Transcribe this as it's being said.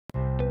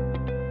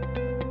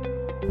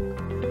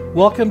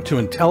Welcome to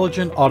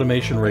Intelligent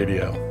Automation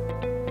Radio,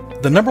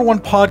 the number one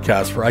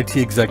podcast for IT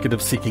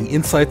executives seeking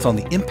insights on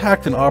the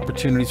impact and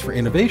opportunities for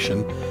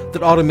innovation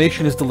that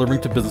automation is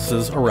delivering to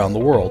businesses around the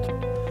world.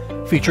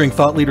 Featuring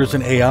thought leaders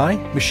in AI,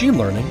 machine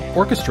learning,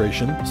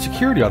 orchestration,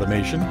 security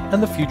automation,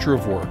 and the future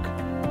of work.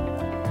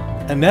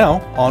 And now,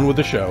 on with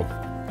the show.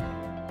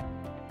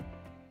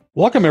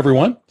 Welcome,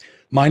 everyone.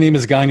 My name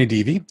is Guy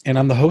Nadivi, and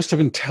I'm the host of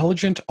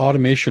Intelligent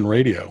Automation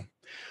Radio.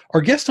 Our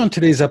guest on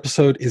today's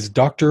episode is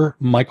Dr.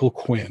 Michael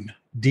Quinn,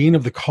 Dean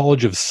of the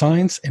College of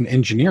Science and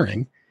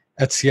Engineering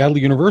at Seattle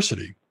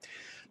University.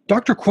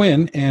 Dr.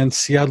 Quinn and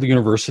Seattle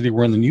University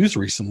were in the news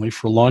recently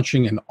for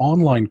launching an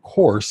online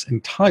course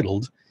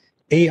entitled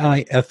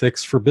AI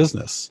Ethics for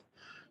Business,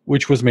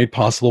 which was made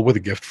possible with a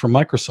gift from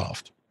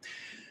Microsoft.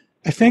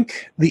 I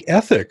think the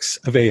ethics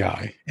of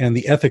AI and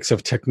the ethics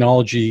of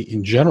technology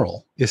in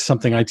general is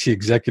something IT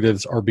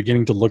executives are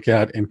beginning to look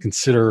at and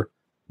consider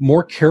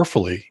more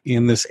carefully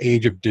in this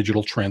age of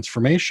digital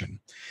transformation.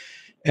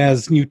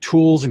 As new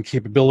tools and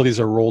capabilities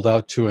are rolled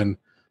out to an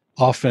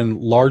often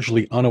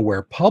largely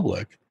unaware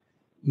public,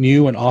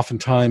 new and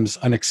oftentimes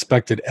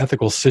unexpected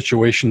ethical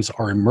situations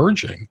are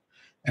emerging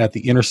at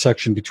the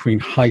intersection between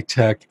high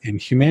tech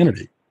and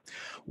humanity.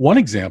 One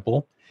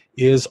example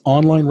is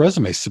online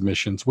resume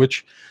submissions,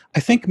 which I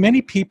think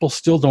many people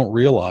still don't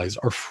realize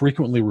are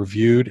frequently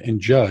reviewed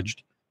and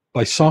judged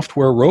by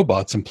software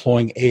robots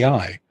employing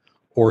AI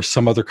or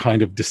some other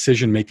kind of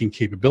decision-making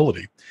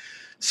capability.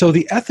 So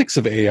the ethics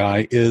of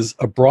AI is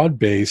a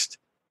broad-based,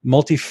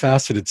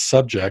 multifaceted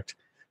subject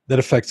that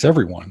affects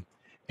everyone,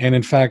 and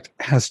in fact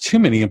has too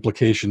many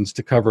implications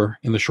to cover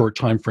in the short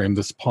time frame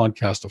this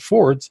podcast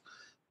affords,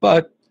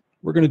 but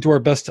we're going to do our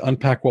best to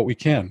unpack what we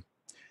can.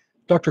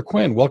 Dr.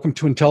 Quinn, welcome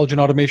to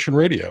Intelligent Automation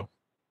Radio.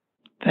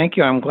 Thank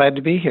you. I'm glad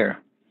to be here.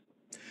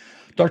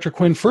 Dr.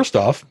 Quinn, first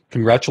off,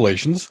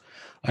 congratulations.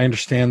 I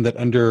understand that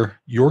under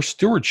your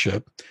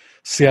stewardship,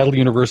 Seattle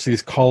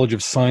University's College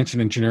of Science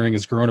and Engineering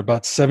has grown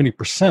about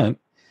 70%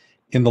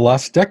 in the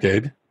last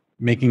decade,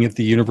 making it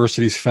the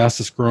university's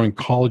fastest growing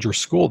college or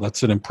school.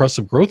 That's an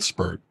impressive growth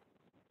spurt.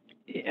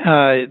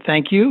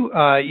 Thank you.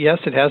 Yes,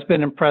 it has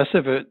been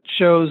impressive. It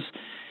shows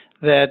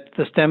that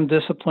the STEM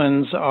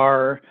disciplines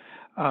are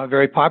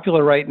very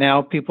popular right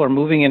now. People are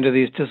moving into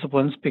these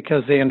disciplines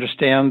because they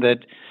understand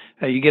that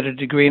you get a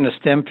degree in a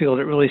STEM field,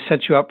 it really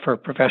sets you up for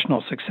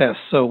professional success.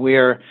 So we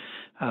are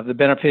the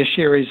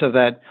beneficiaries of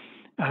that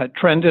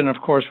trend, and of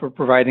course we're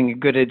providing a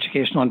good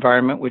educational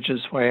environment, which is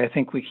why I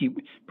think we keep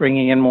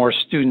bringing in more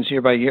students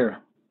year by year.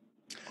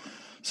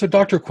 So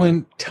Dr.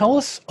 Quinn, tell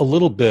us a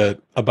little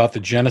bit about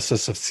the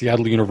genesis of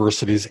Seattle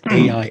University's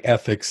AI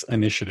Ethics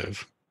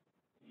Initiative.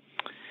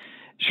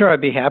 Sure,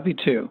 I'd be happy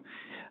to.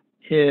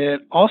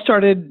 It all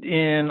started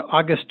in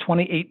August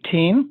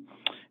 2018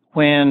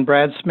 when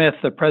Brad Smith,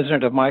 the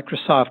president of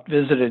Microsoft,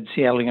 visited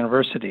Seattle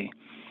University.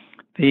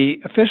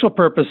 The official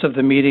purpose of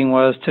the meeting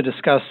was to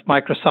discuss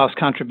Microsoft's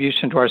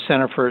contribution to our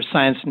Center for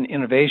Science and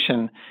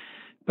Innovation,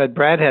 but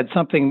Brad had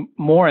something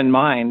more in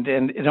mind,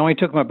 and it only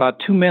took him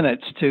about 2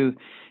 minutes to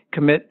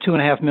commit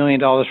 $2.5 million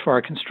for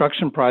our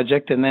construction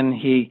project, and then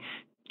he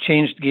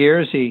changed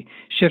gears. He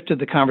shifted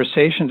the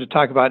conversation to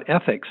talk about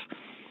ethics.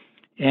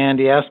 And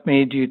he asked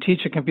me, do you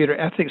teach a computer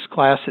ethics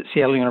class at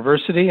Seattle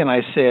University? And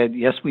I said,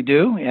 yes, we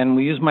do, and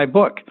we use my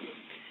book.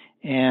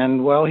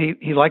 And well,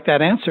 he liked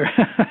that answer.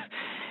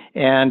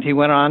 And he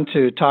went on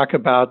to talk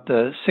about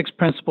the 6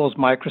 principles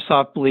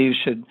Microsoft believes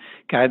should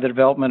guide the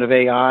development of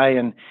AI.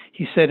 And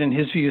he said, in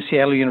his view,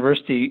 Seattle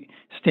University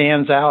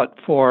stands out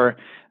for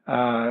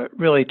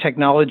really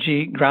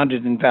technology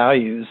grounded in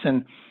values.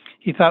 And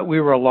he thought we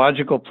were a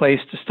logical place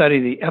to study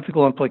the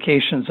ethical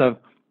implications of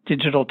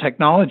digital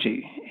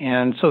technology.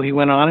 And so he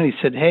went on and he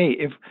said,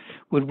 hey,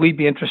 would we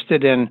be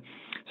interested in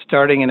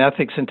starting an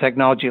ethics and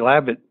technology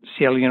lab at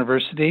Seattle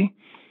University?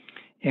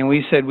 And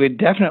we said we'd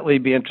definitely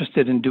be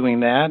interested in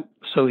doing that.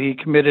 So he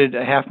committed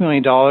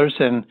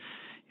 $500,000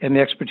 and the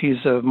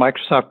expertise of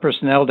Microsoft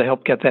personnel to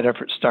help get that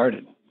effort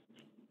started.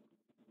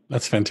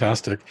 That's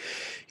fantastic.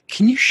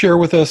 Can you share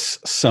with us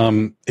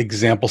some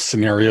example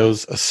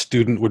scenarios a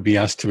student would be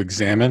asked to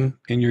examine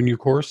in your new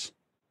course?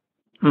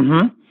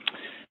 Mm-hmm.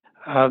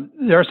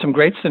 There are some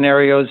great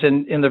scenarios.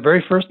 In the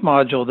very first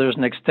module, there's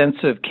an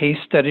extensive case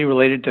study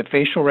related to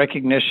facial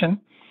recognition.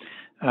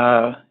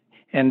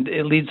 And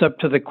it leads up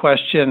to the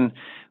question,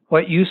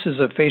 what uses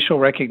of facial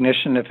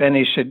recognition, if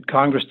any, should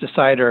Congress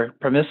decide are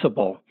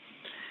permissible?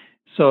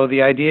 So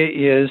the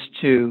idea is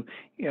to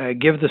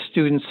give the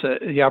students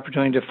the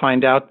opportunity to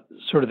find out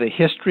sort of the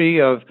history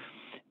of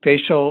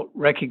facial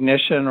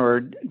recognition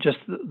or just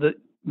the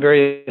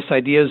various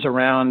ideas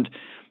around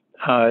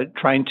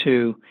trying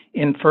to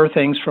infer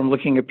things from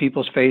looking at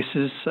people's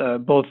faces,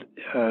 both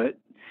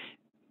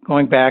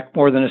going back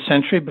more than a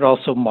century, but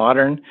also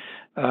modern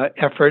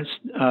efforts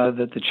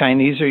that the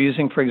Chinese are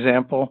using, for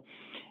example,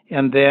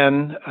 and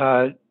then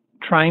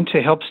trying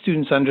to help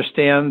students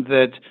understand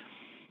that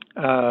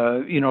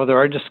there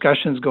are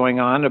discussions going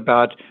on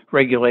about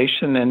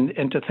regulation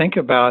and to think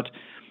about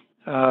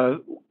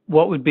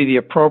what would be the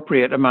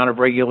appropriate amount of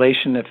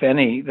regulation, if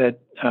any, that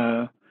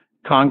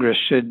Congress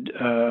should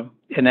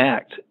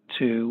enact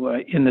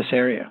to in this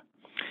area.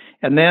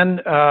 And then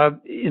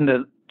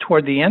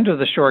toward the end of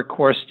the short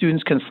course,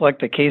 students can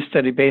select a case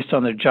study based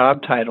on their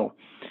job title.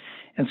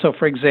 And so,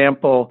 for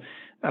example,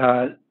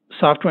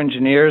 software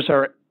engineers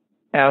are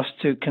asked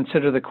to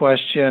consider the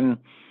question,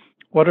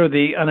 what are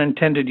the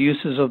unintended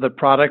uses of the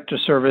product or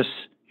service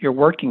you're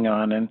working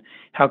on, and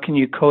how can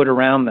you code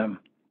around them?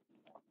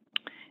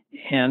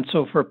 And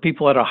so for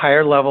people at a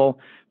higher level,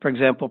 for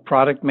example,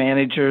 product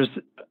managers,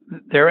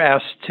 they're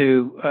asked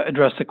to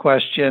address the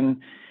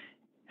question,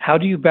 how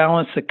do you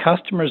balance the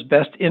customer's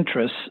best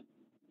interests,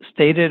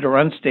 stated or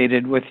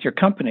unstated, with your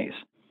company's?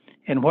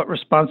 And what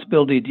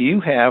responsibility do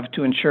you have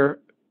to ensure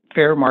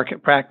fair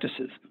market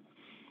practices?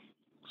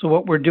 So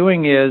what we're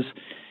doing is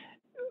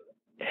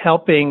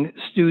helping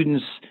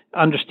students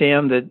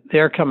understand that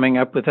they're coming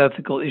up with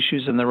ethical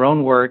issues in their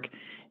own work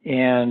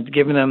and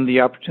giving them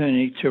the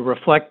opportunity to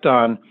reflect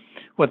on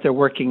what they're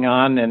working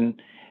on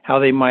and how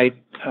they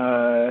might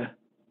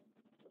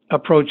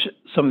approach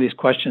some of these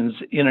questions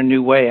in a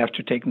new way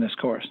after taking this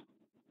course.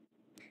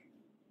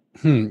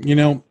 You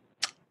know,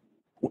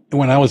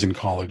 when I was in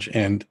college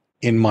and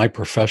in my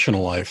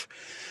professional life,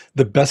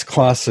 the best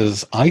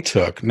classes I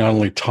took not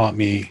only taught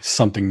me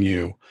something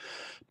new,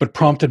 but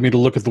prompted me to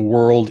look at the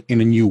world in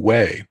a new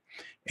way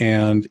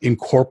and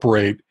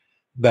incorporate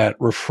that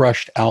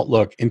refreshed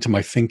outlook into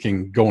my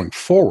thinking going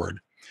forward.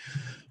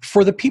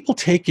 For the people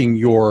taking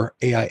your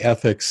AI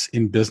Ethics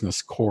in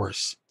Business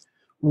course,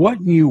 what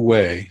new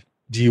way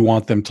do you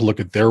want them to look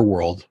at their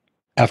world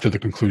after the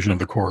conclusion of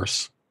the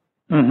course?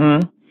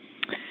 Mm-hmm.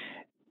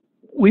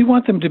 We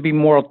want them to be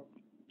more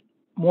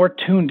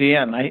tuned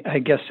in, I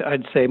guess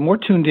I'd say, more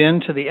tuned in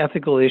to the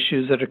ethical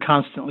issues that are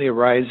constantly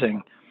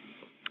arising.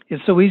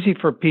 It's so easy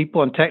for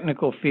people in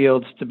technical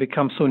fields to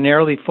become so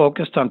narrowly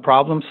focused on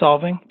problem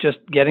solving, just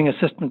getting a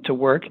system to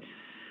work,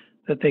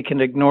 that they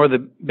can ignore the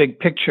big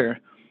picture.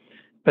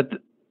 But,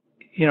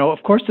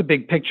 of course, the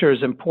big picture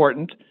is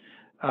important.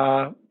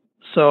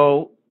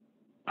 So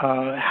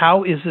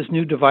how is this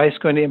new device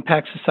going to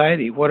impact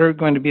society? What are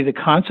going to be the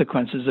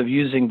consequences of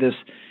using this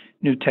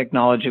new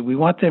technology? We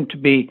want them to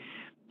be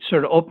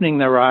sort of opening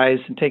their eyes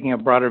and taking a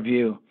broader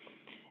view.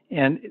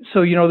 And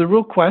so, the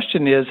real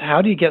question is,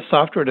 how do you get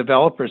software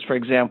developers, for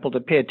example, to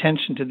pay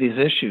attention to these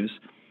issues?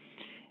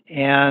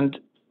 And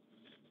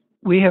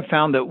we have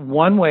found that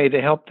one way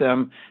to help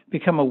them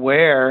become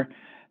aware,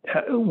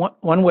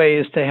 one way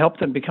is to help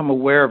them become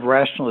aware of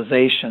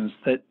rationalizations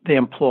that they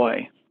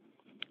employ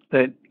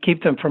that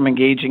keep them from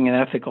engaging in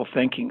ethical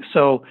thinking.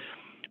 So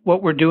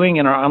what we're doing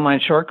in our online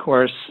short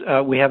course,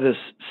 we have this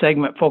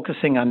segment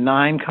focusing on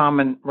 9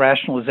 common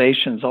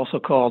rationalizations, also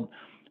called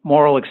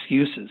moral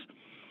excuses.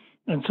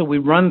 And so we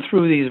run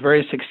through these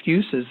various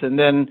excuses, and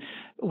then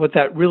what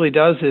that really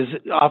does is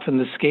often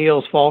the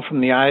scales fall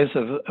from the eyes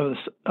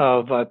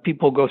of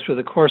people who go through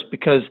the course,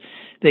 because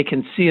they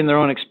can see in their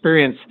own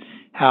experience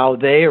how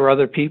they or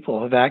other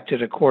people have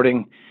acted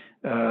according,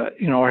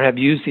 or have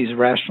used these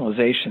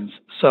rationalizations.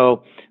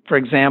 So, for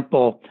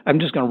example, I'm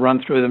just going to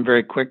run through them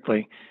very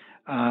quickly.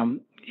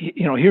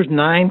 Here's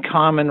 9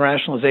 common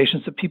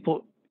rationalizations that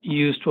people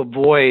use to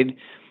avoid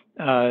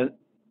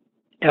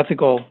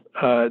ethical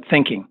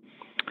thinking.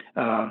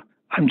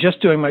 I'm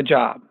just doing my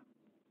job.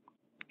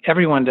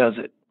 Everyone does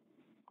it.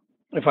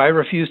 If I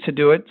refuse to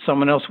do it,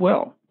 someone else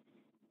will.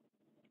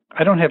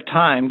 I don't have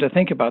time to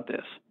think about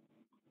this.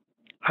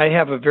 I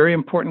have a very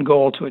important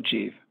goal to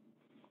achieve.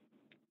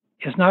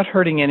 It's not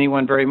hurting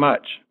anyone very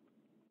much.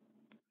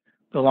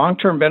 The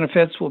long-term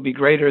benefits will be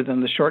greater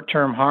than the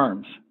short-term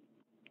harms.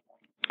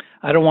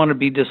 I don't want to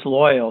be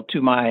disloyal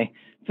to my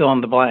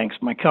fill-in-the-blanks,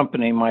 my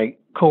company, my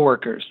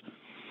coworkers.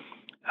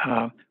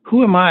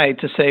 Who am I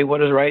to say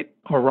what is right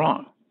or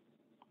wrong?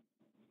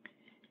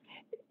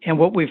 And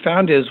what we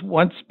found is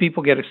once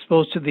people get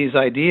exposed to these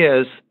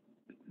ideas,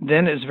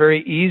 then it's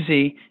very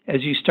easy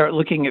as you start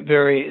looking at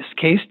various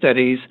case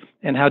studies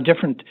and how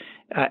different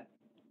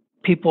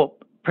people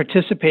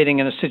participating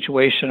in a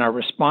situation are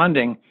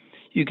responding,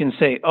 you can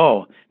say,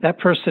 oh, that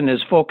person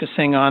is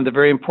focusing on the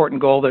very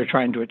important goal they're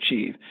trying to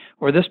achieve.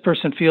 Or this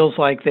person feels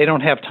like they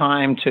don't have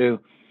time to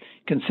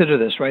consider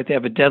this, right? They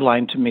have a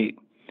deadline to meet.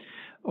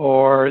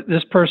 Or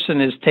this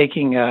person is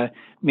taking a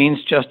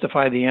means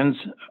justify the ends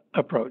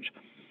approach.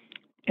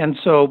 And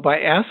so by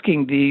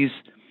asking these,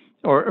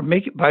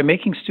 by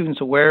making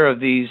students aware of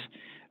these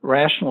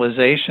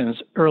rationalizations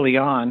early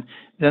on,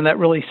 then that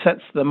really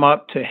sets them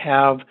up to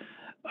have,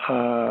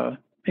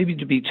 maybe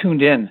to be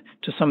tuned in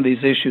to some of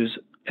these issues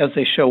as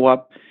they show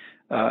up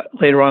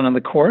later on in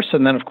the course,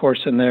 and then, of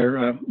course, in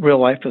their real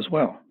life as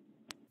well.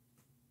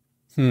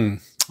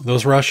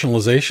 Those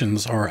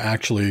rationalizations are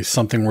actually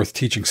something worth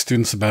teaching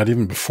students about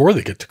even before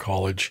they get to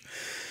college.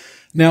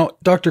 Now,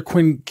 Dr.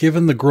 Quinn,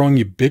 given the growing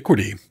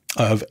ubiquity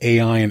of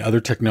AI and other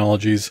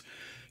technologies,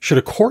 should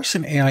a course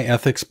in AI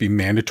ethics be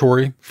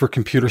mandatory for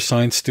computer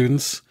science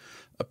students,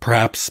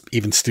 perhaps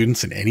even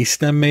students in any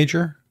STEM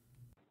major?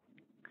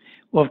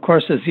 Well, of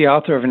course, as the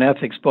author of an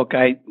ethics book,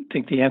 I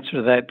think the answer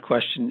to that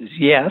question is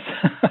yes.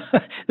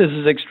 This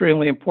is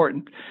extremely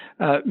important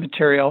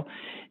material.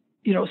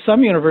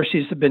 some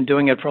universities have been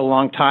doing it for a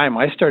long time.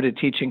 I started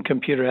teaching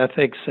computer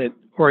ethics at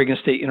Oregon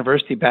State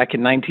University back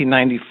in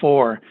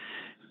 1994.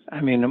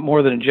 I mean,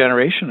 more than a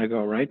generation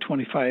ago, right?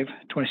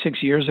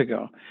 26 years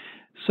ago.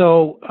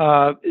 So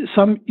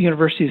some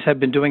universities have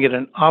been doing it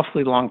an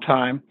awfully long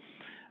time,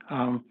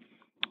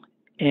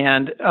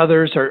 and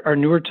others are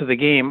newer to the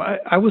game.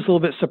 I was a little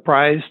bit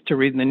surprised to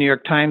read in the New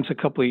York Times a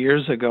couple of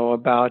years ago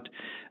about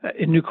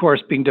a new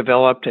course being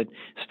developed at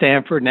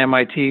Stanford and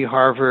MIT,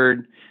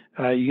 Harvard,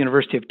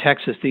 University of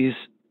Texas, these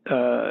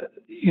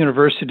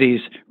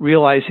universities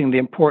realizing the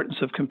importance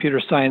of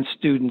computer science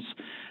students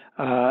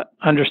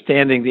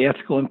understanding the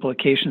ethical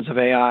implications of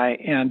AI.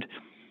 And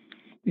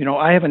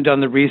I haven't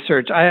done the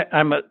research.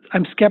 I'm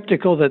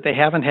skeptical that they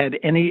haven't had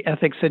any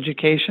ethics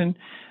education.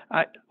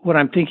 What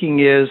I'm thinking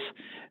is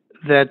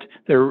that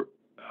they're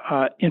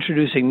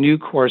introducing new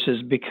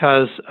courses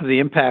because of the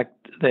impact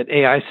that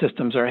AI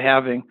systems are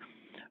having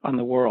on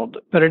the world.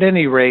 But at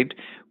any rate,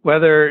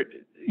 whether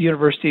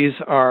universities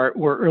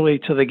were early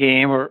to the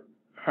game or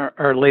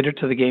are later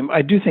to the game,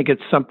 I do think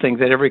it's something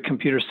that every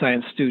computer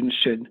science student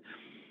should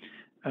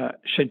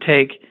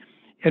take.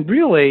 And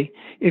really,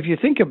 if you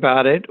think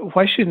about it,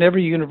 why shouldn't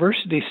every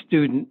university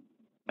student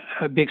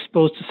be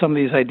exposed to some of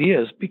these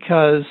ideas?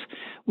 Because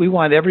we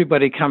want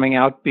everybody coming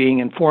out being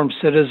informed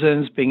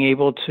citizens, being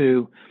able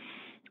to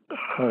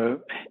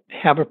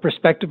have a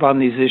perspective on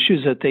these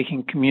issues that they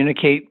can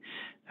communicate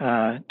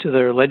to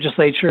their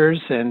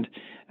legislatures and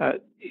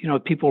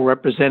people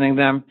representing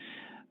them.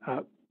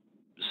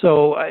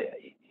 So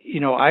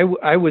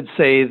I would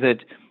say that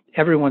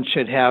everyone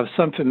should have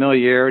some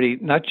familiarity,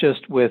 not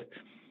just with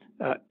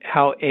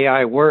how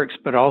AI works,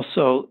 but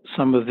also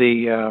some of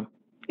the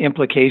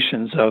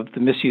implications of the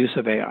misuse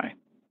of AI.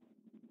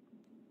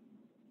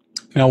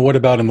 Now, what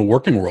about in the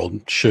working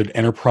world? Should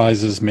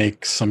enterprises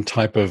make some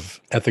type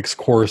of ethics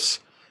course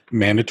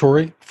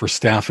mandatory for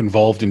staff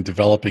involved in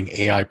developing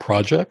AI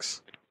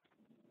projects?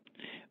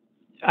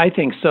 I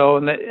think so,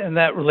 and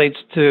that relates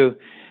to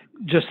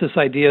just this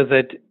idea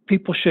that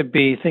people should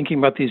be thinking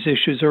about these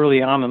issues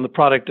early on in the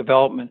product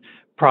development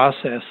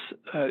process.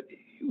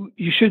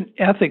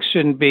 Ethics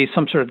shouldn't be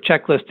some sort of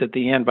checklist at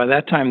the end. By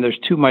that time, there's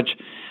too much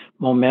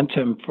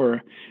momentum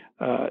for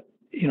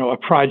a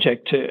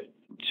project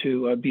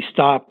to be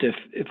stopped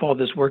if all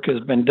this work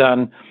has been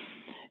done.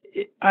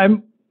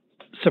 I'm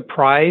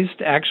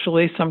surprised,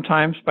 actually,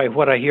 sometimes by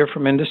what I hear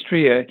from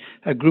industry.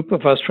 A group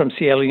of us from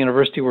Seattle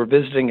University were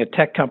visiting a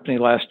tech company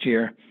last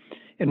year,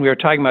 and we were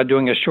talking about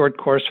doing a short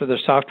course for their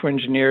software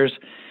engineers,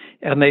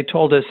 and they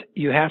told us,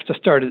 you have to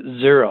start at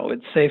zero.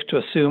 It's safe to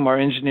assume our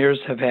engineers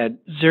have had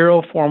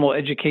zero formal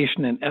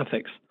education in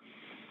ethics.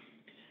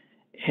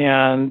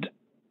 And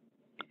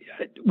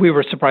we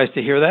were surprised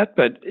to hear that,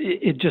 but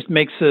it just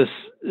made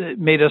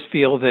us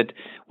feel that,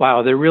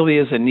 wow, there really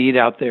is a need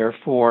out there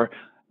for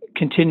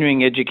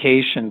continuing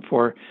education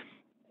for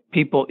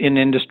people in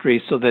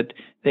industry so that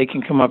they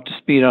can come up to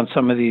speed on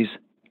some of these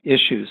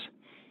issues.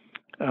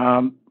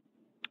 Laura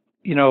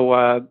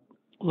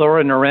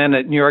Noren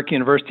at New York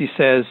University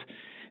says,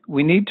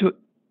 we need to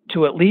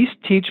at least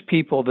teach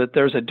people that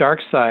there's a dark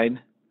side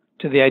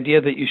to the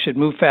idea that you should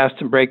move fast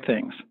and break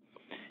things.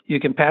 You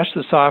can patch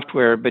the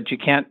software, but you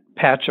can't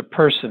patch a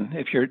person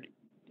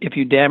if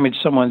you damage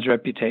someone's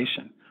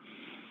reputation.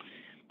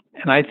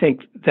 And I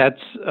think that's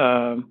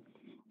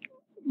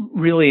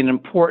really an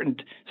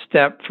important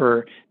step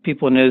for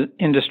people in the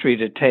industry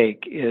to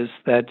take, is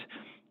that,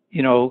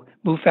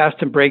 move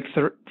fast and break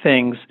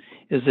things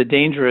is a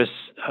dangerous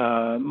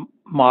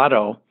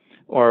motto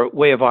or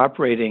way of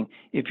operating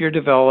if you're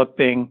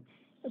developing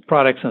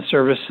products and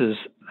services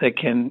that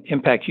can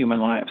impact human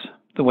lives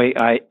the way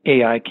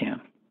AI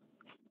can.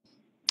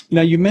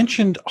 Now, you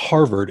mentioned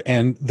Harvard,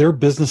 and their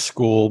business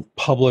school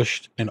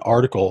published an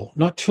article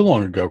not too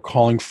long ago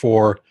calling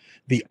for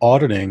the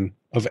auditing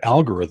of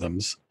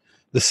algorithms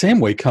the same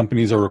way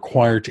companies are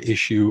required to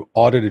issue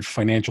audited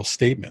financial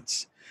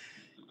statements.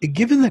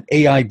 Given that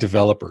AI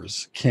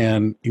developers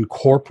can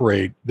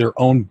incorporate their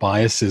own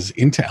biases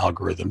into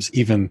algorithms,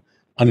 even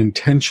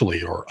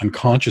unintentionally or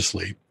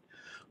unconsciously,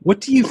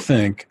 what do you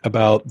think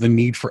about the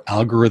need for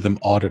algorithm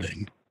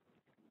auditing?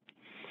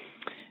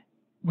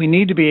 We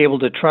need to be able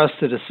to trust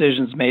the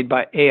decisions made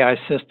by AI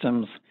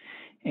systems,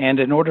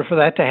 and in order for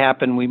that to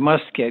happen, we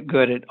must get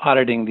good at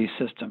auditing these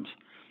systems.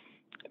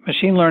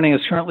 Machine learning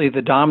is currently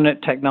the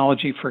dominant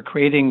technology for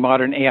creating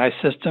modern AI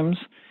systems.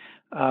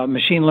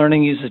 Machine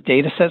learning uses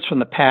data sets from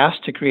the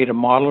past to create a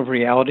model of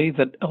reality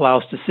that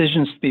allows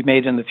decisions to be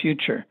made in the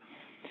future.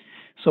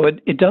 So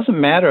it doesn't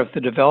matter if the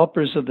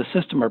developers of the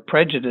system are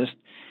prejudiced.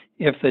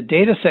 If the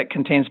data set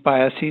contains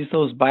biases,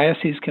 those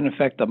biases can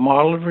affect the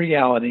model of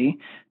reality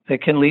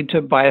that can lead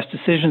to biased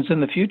decisions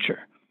in the future.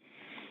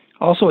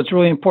 Also, it's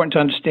really important to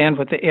understand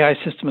what the AI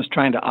system is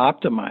trying to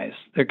optimize.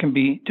 There can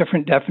be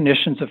different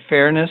definitions of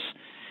fairness,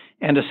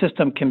 and a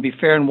system can be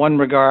fair in one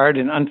regard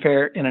and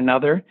unfair in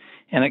another,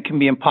 and it can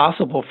be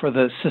impossible for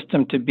the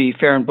system to be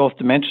fair in both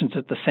dimensions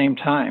at the same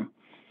time.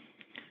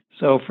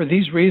 So for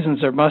these reasons,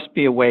 there must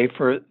be a way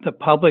for the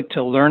public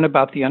to learn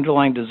about the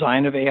underlying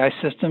design of AI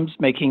systems,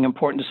 making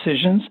important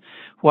decisions.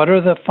 What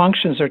are the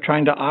functions they're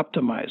trying to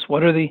optimize?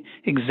 What are the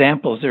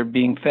examples they're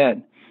being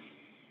fed?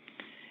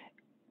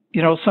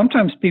 You know,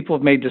 sometimes people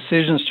have made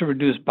decisions to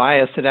reduce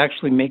bias that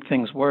actually make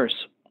things worse.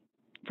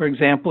 For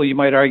example, you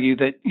might argue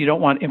that you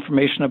don't want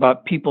information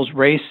about people's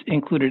race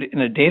included in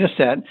a data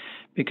set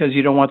because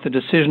you don't want the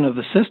decision of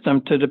the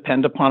system to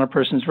depend upon a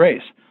person's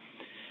race.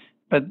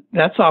 But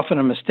that's often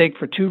a mistake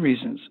for two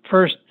reasons.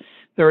 First,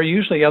 there are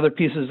usually other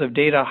pieces of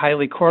data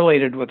highly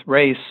correlated with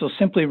race, so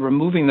simply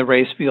removing the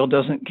race field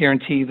doesn't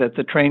guarantee that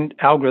the trained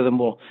algorithm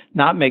will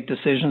not make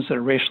decisions that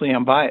are racially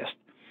unbiased.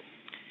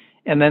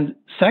 And then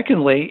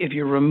secondly, if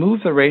you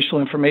remove the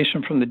racial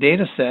information from the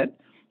data set,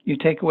 you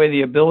take away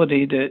the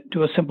ability to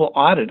do a simple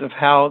audit of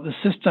how the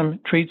system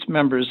treats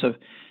members of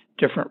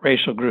different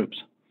racial groups.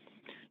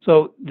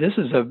 So this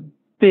is a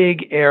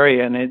big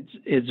area, and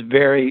it's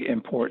very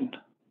important.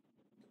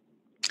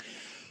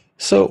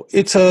 So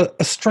it's a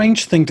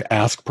strange thing to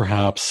ask,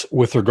 perhaps,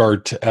 with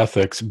regard to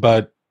ethics,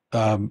 but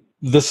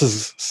this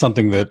is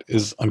something that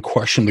is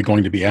unquestionably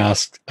going to be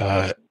asked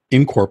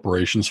in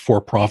corporations,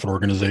 for-profit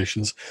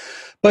organizations.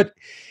 But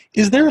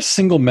is there a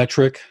single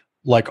metric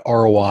like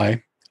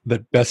ROI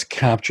that best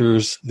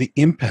captures the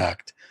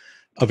impact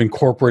of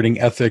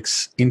incorporating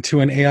ethics into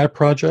an AI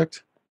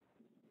project?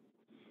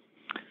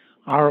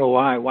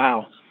 ROI,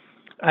 wow.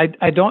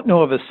 I don't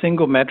know of a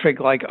single metric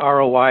like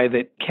ROI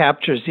that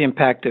captures the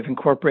impact of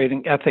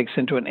incorporating ethics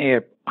into an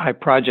AI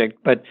project,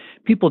 but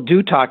people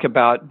do talk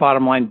about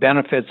bottom line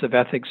benefits of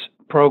ethics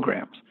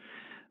programs.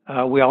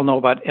 We all know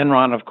about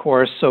Enron, of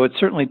course, so it's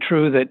certainly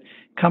true that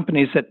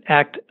companies that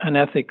act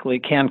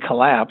unethically can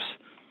collapse.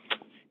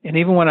 And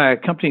even when a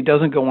company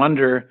doesn't go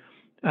under,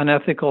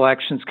 unethical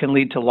actions can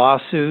lead to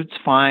lawsuits,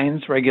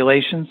 fines,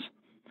 regulations,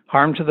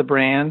 harm to the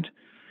brand,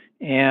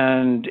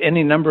 and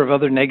any number of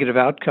other negative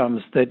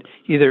outcomes that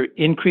either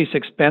increase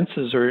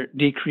expenses or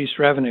decrease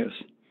revenues.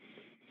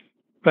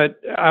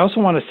 But I also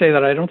want to say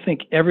that I don't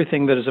think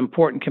everything that is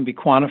important can be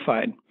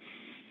quantified.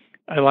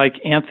 I like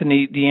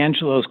Anthony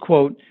D'Angelo's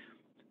quote,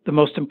 "The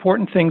most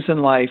important things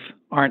in life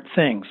aren't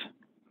things."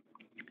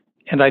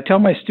 And I tell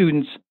my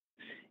students,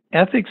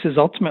 ethics is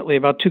ultimately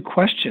about two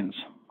questions.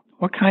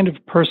 What kind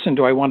of person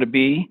do I want to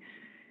be?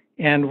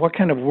 And what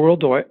kind of world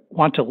do I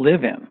want to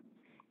live in?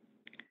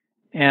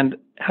 And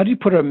how do you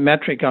put a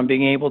metric on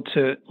being able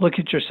to look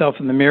at yourself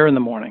in the mirror in the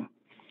morning?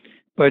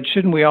 But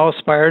shouldn't we all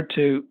aspire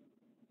to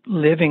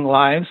living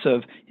lives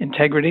of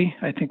integrity?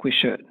 I think we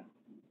should.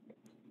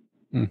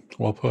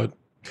 Well put.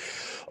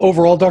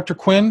 Overall, Dr.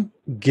 Quinn,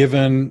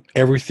 given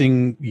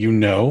everything you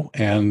know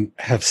and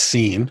have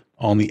seen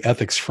on the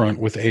ethics front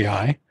with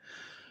AI,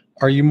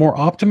 are you more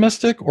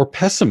optimistic or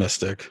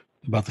pessimistic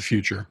about the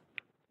future?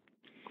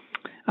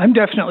 I'm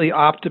definitely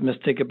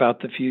optimistic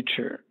about the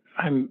future.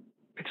 I'm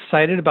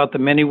excited about the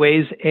many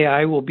ways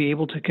AI will be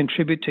able to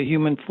contribute to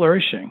human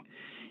flourishing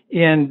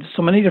in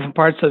so many different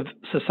parts of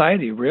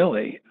society,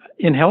 really.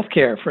 In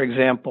healthcare, for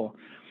example,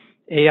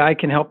 AI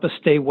can help us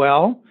stay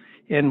well.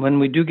 And when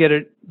we do get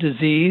a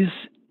disease,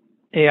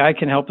 AI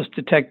can help us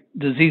detect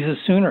diseases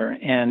sooner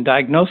and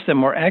diagnose them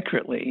more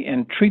accurately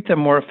and treat them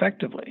more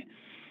effectively.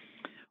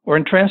 Or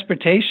in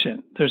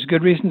transportation, there's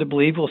good reason to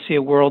believe we'll see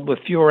a world with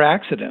fewer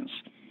accidents,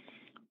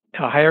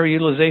 a higher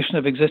utilization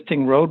of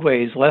existing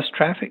roadways, less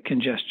traffic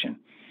congestion.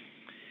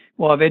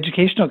 We'll have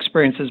educational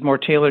experiences more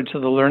tailored to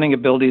the learning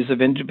abilities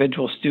of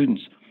individual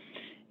students.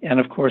 And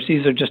of course,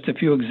 these are just a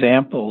few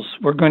examples.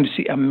 We're going to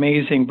see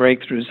amazing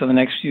breakthroughs in the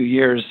next few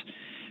years.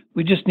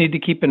 We just need to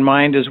keep in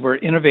mind as we're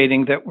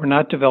innovating that we're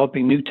not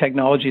developing new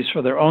technologies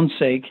for their own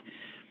sake.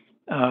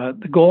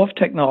 The goal of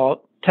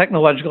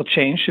technological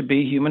change should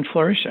be human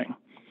flourishing.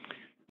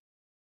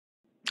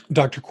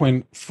 Dr.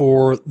 Quinn,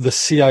 for the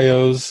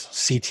CIOs,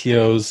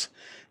 CTOs,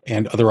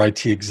 and other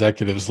IT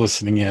executives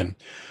listening in,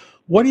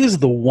 what is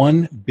the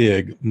one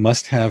big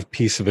must-have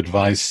piece of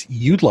advice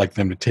you'd like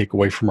them to take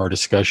away from our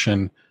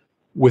discussion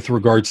with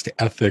regards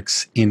to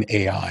ethics in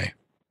AI?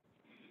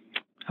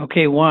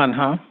 Okay, one,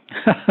 huh?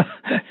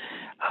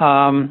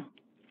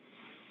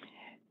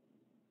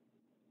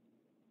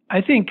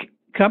 I think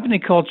company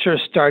culture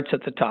starts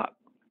at the top.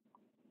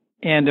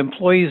 And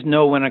employees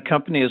know when a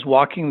company is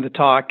walking the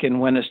talk and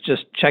when it's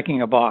just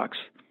checking a box.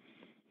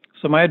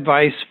 So my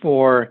advice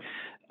for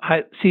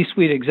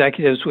C-suite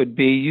executives would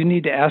be, you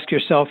need to ask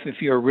yourself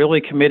if you're really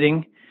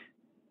committing,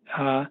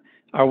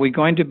 are we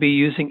going to be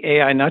using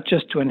AI not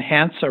just to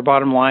enhance our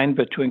bottom line,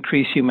 but to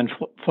increase human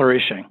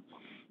flourishing?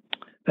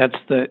 That's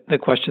the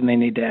question they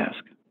need to ask.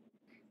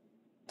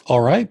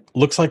 All right.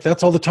 Looks like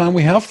that's all the time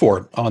we have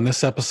for on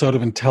this episode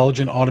of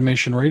Intelligent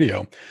Automation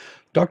Radio.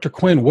 Dr.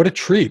 Quinn, what a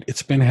treat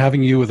it's been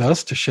having you with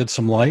us to shed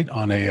some light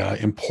on a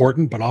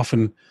important but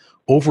often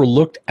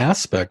overlooked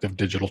aspect of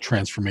digital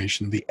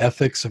transformation, the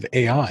ethics of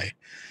AI.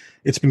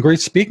 It's been great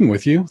speaking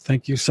with you.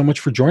 Thank you so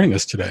much for joining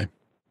us today.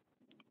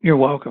 You're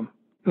welcome.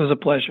 It was a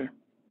pleasure.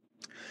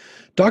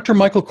 Dr.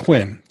 Michael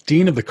Quinn,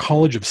 Dean of the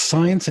College of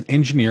Science and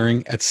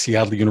Engineering at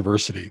Seattle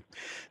University.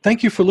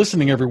 Thank you for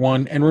listening,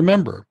 everyone. And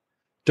remember,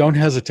 Don't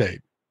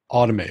hesitate.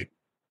 Automate.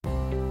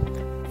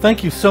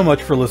 Thank you so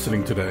much for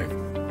listening today.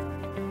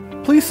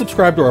 Please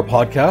subscribe to our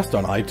podcast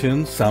on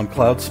iTunes,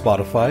 SoundCloud,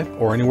 Spotify,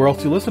 or anywhere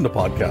else you listen to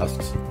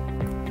podcasts.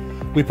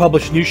 We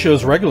publish new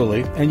shows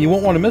regularly, and you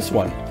won't want to miss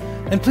one.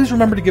 And please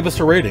remember to give us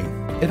a rating.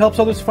 It helps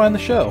others find the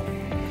show.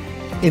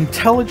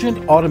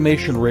 Intelligent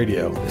Automation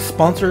Radio is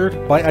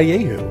sponsored by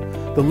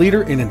Ayehu, the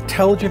leader in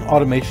intelligent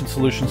automation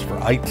solutions for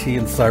IT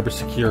and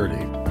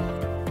cybersecurity.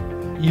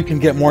 You can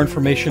get more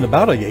information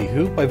about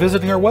Ayehu by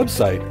visiting our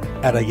website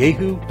at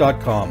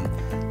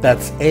ayehu.com.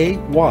 That's AYEHU.com.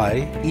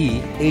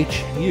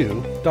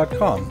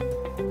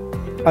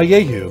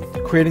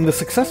 Ayehu, creating the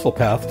successful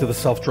path to the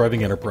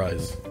self-driving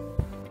enterprise.